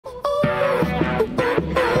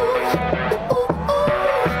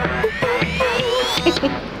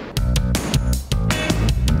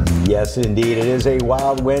Yes, indeed. It is a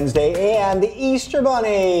Wild Wednesday, and the Easter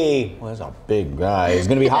Bunny, well, that's a big guy, is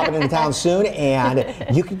going to be hopping into town soon, and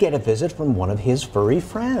you could get a visit from one of his furry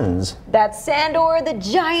friends. That's Sandor the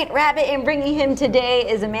giant rabbit, and bringing him today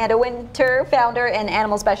is Amanda Winter, founder and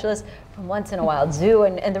animal specialist from Once in a Wild Zoo,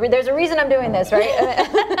 and there's a reason I'm doing this, right?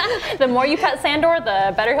 The more you pet Sandor,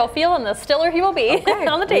 the better he'll feel, and the stiller he will be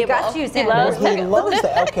on the table. We got you, Sandor. He loves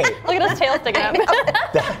that. Okay. Look at his tail sticking up.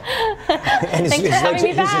 And Thanks for having me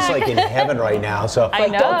he's just back. like in heaven right now. So I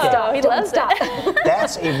know. Don't stop. He Don't loves stop. it.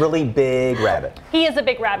 That's a really big rabbit. He is a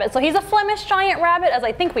big rabbit. So he's a Flemish giant rabbit, as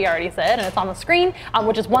I think we already said, and it's on the screen,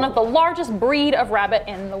 which is one of the largest breed of rabbit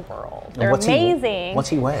in the world. They're amazing. What's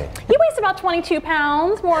he weigh? He weighs about 22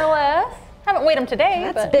 pounds, more or less. Haven't weighed him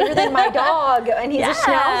today. That's bigger than my dog, and he's a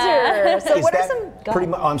schnauzer. So Is what are that some? pretty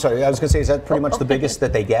much? Oh, I'm sorry. I was going to say, is that pretty much the biggest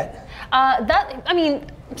that they get? I mean,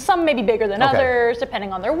 some may be bigger than Okay. others,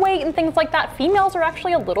 depending on their weight and things like that. Females are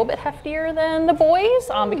actually a little bit heftier than the boys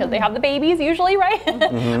because they have the babies usually, right?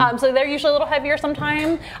 So they're usually a little heavier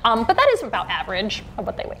sometimes. But that is about average of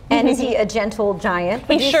what they weigh. And is he a gentle giant?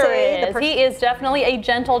 He sure is. He is definitely a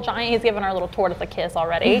gentle giant. He's given our little tortoise a kiss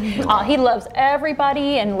already. He loves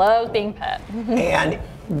everybody and loves being pet. And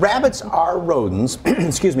rabbits are rodents,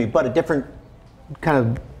 excuse me, but a different kind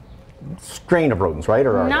of strain of rodents, right?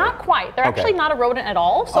 Or are Not quite. They're actually not a rodent at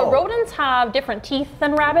all. So rodents have different teeth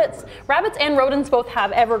than rabbits. Rabbits and rodents both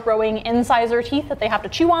have ever-growing incisor teeth that they have to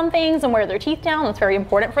chew on things and wear their teeth down. That's very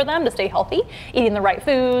important for them to stay healthy, eating the right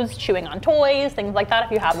foods, chewing on toys, things like that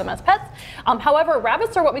if you have them as pets. However,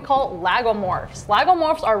 rabbits are what we call lagomorphs.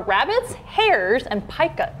 Lagomorphs are rabbits, hares, and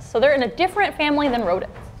pikas. So they're in a different family than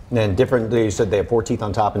rodents. And different, you said they have 4 teeth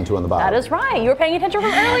on top and 2 on the bottom. That is right. You were paying attention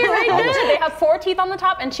from earlier, right? Good. They have 4 teeth on the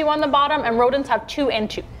top and 2 on the bottom, and rodents have 2 and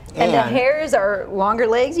 2. And the hares are longer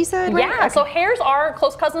legs, you said? Right? Yeah, so hares are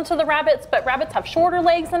close cousins to the rabbits, but rabbits have shorter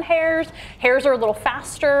legs than hares. Hares are a little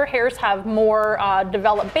faster. Hares have more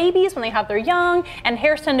developed babies when they have their young, and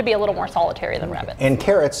hares tend to be a little more solitary than rabbits. And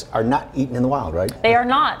carrots are not eaten in the wild, right? They are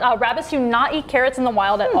not. Rabbits do not eat carrots in the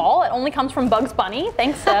wild at all. It only comes from Bugs Bunny.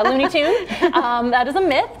 Thanks, Looney Tunes. That is a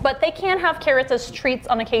myth, but they can have carrots as treats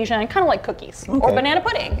on occasion, kind of like cookies or banana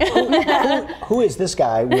pudding. Who is this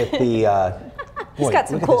guy with the... He's got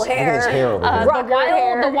some cool hair. Look at his hair over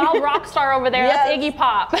there. The wild rock star over there, that's Iggy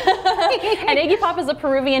Pop. And Iggy Pop is a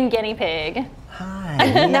Peruvian guinea pig.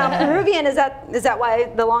 Hi. Now, Peruvian, is that why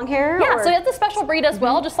the long hair? Yeah, or? so it's a special breed as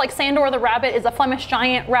well. Just like Sandor the rabbit is a Flemish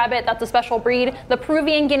giant rabbit, that's a special breed. The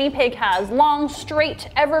Peruvian guinea pig has long, straight,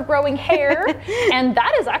 ever-growing hair, and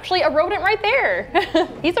that is actually a rodent right there.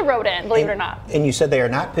 He's a rodent, believe it or not. And you said they are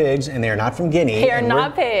not pigs, and they are not from Guinea. They are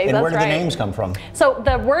not pigs, And that's where do right. the names come from? So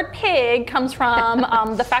the word pig comes from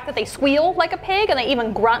the fact that they squeal like a pig, and they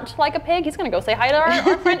even grunt like a pig. He's going to go say hi to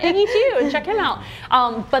our friend Iggy too, and check him out.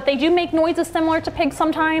 But they do make noises similar to pigs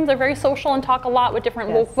sometimes. They're very social and talk a lot with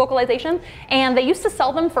different vocalizations. And they used to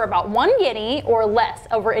sell them for about 1 guinea or less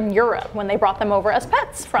over in Europe when they brought them over as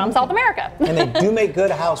pets from South America. And they do make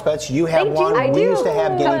good house pets. You have one. We used to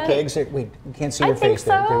have guinea pigs. Wait, we can't see your face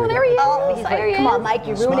there. So. There he is. Oh, he's like, come on, Mike,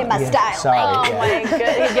 you're ruining my style. Sorry. Oh my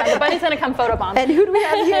goodness. Yeah, the bunny's going to come photobomb. And who do we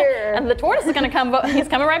have here? And the tortoise is going to come. He's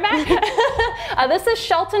coming right back. This is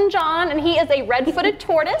Shelton John, and he is a red-footed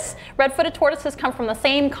tortoise. Red-footed tortoises come from the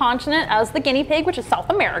same continent as the guinea pig, which is South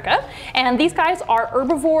America. And these guys are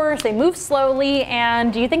herbivores. They move slowly.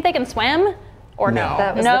 And do you think they can swim? Or no?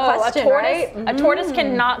 That was the question, A tortoise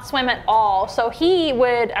cannot swim at all, so he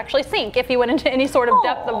would actually sink if he went into any sort of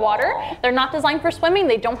depth of water. They're not designed for swimming.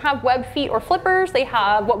 They don't have webbed feet or flippers. They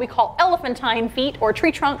have what we call elephantine feet or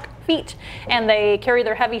tree trunk feet, and they carry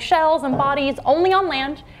their heavy shells and bodies only on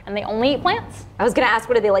land, and they only eat plants. I was going to ask,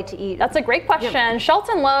 what do they like to eat? That's a great question. Yep.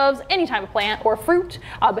 Shelton loves any type of plant or fruit,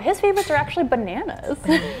 but his favorites are actually bananas.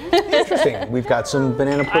 Interesting. We've got some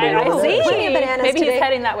banana pudding over there. Plenty of bananas Maybe today. he's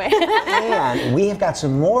heading that way. And we have got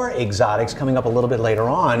some more exotics coming up a little bit later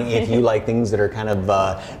on. If you like things that are kind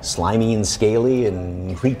of slimy and scaly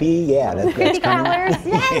and creepy, yeah, that's coming.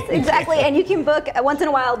 Yes, exactly. And you can book a Once in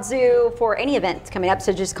a Wild Zoo for any event coming up,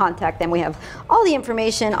 so just contact them. We have all the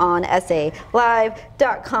information on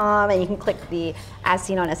salive.com, and you can click the As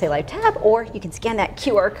Seen on SA Live tab, or you can scan that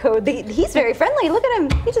QR code. He's very friendly. Look at him.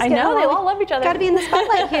 He just I know, they all love each other. Got to be in the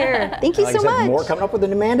spotlight here. Thank you Like so I said, much. more coming up with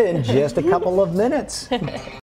Amanda in just a couple of minutes.